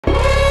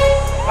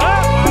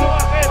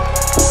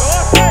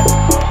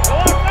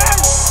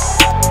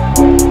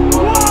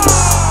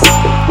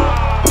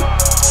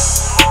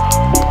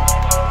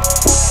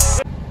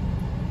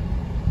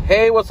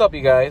Hey, what's up,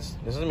 you guys?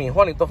 This is me,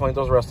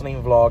 Juanito's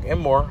Wrestling Vlog and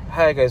more.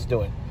 How you guys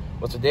doing?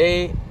 Well,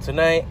 today,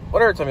 tonight,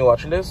 whatever time you're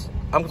watching this,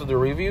 I'm going to do a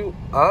review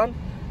on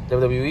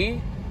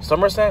WWE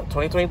SummerSlam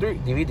 2023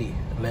 DVD.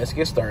 Let's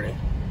get started.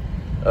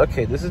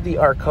 Okay, this is the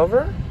art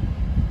cover.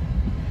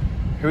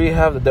 Here we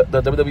have the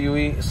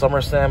WWE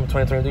SummerSlam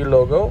 2023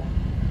 logo.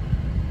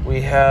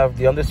 We have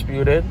the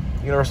undisputed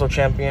Universal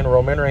Champion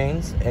Roman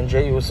Reigns and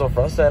Jey Uso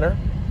front center.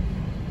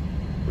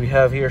 We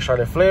have here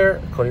Charlotte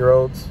Flair, Cody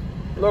Rhodes,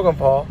 Logan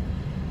Paul,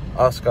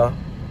 Asuka,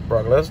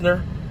 Brock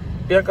Lesnar,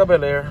 Bianca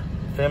Belair,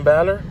 Finn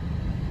Balor,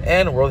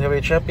 and World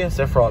Heavyweight Champion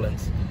Seth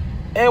Rollins.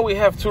 And we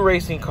have two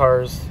racing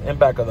cars in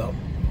back of them.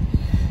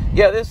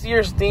 Yeah, this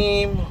year's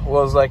theme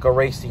was like a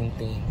racing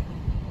theme.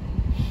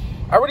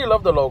 I really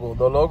love the logo.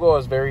 The logo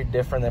is very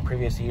different than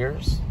previous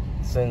years,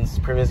 since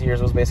previous years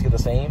was basically the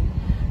same.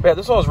 But yeah,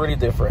 this one was really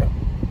different.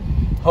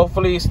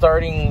 Hopefully,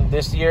 starting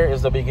this year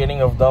is the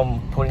beginning of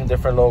them putting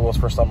different logos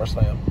for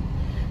SummerSlam,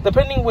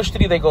 depending which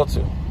city they go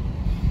to.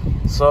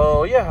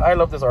 So yeah, I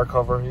love this art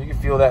cover. You can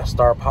feel that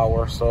star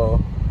power, so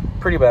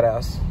pretty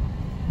badass.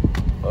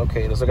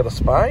 Okay, let's look at the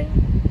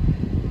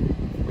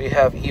spine. We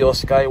have Io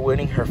Sky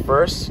winning her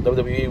first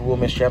WWE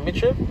Women's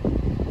Championship.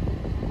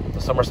 The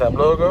SummerSlam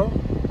logo.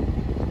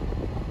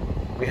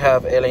 We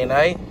have LA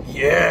Knight.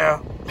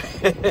 Yeah!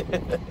 Let's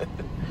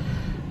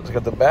look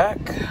at the back.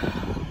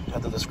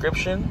 At the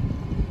description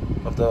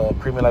of the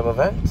premium live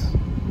event.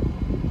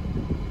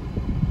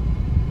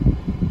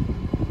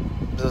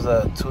 This is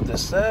a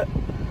 2-disc set.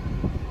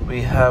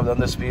 We have the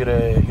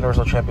undisputed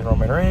Universal Champion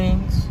Roman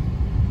Reigns.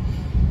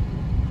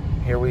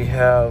 Here we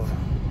have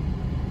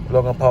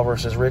Logan Paul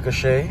versus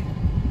Ricochet.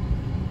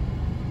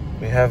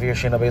 We have here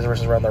Shayna Baszler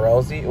versus Ronda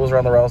Rousey. It was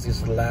Ronda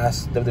Rousey's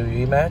last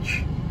WWE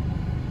match.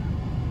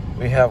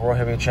 We have World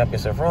Heavyweight Champion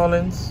Seth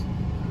Rollins.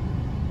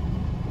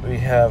 We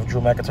have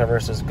Drew McIntyre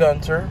versus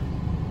Gunther.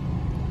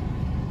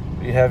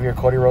 We have here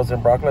Cody Rhodes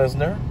and Brock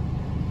Lesnar.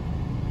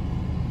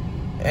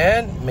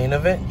 And main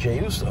event,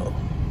 Jey Uso.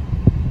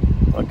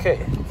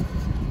 Okay.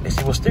 Let's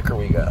see what sticker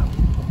we got.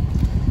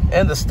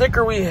 And the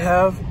sticker we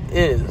have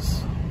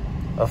is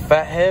a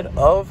fat head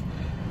of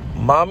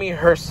mommy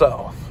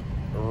herself,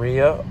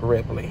 Rhea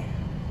Ripley.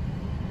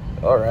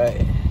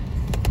 Alright.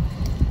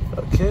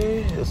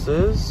 Okay, this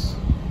is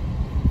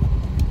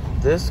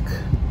disc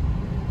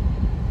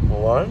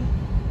 1.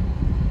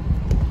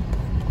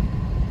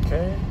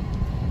 Okay.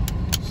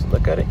 Just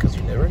look at it because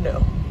you never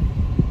know.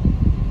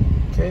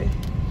 Okay.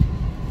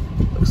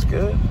 Looks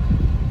good.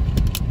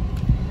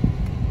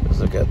 Let's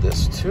look at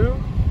this too.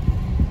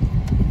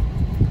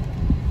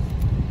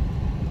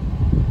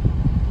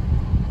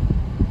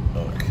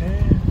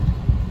 Okay.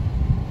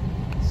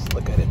 Let's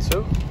look at it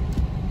too.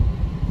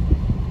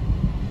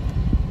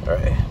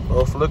 Alright.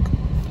 Both look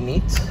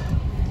neat.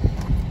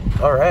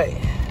 Alright.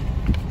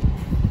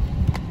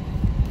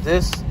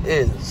 This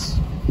is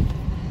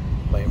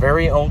my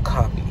very own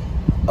copy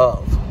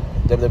of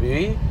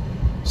WWE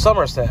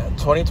SummerSlam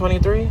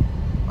 2023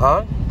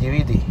 on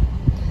DVD.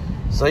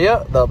 So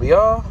yeah, that'll be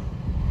all.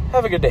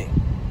 Have a good day.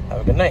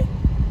 Have a good night.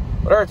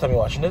 Whatever time you're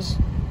watching this.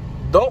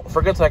 Don't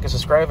forget to like and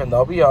subscribe, and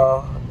that'll be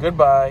all.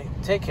 Goodbye.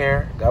 Take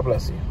care. God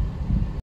bless you.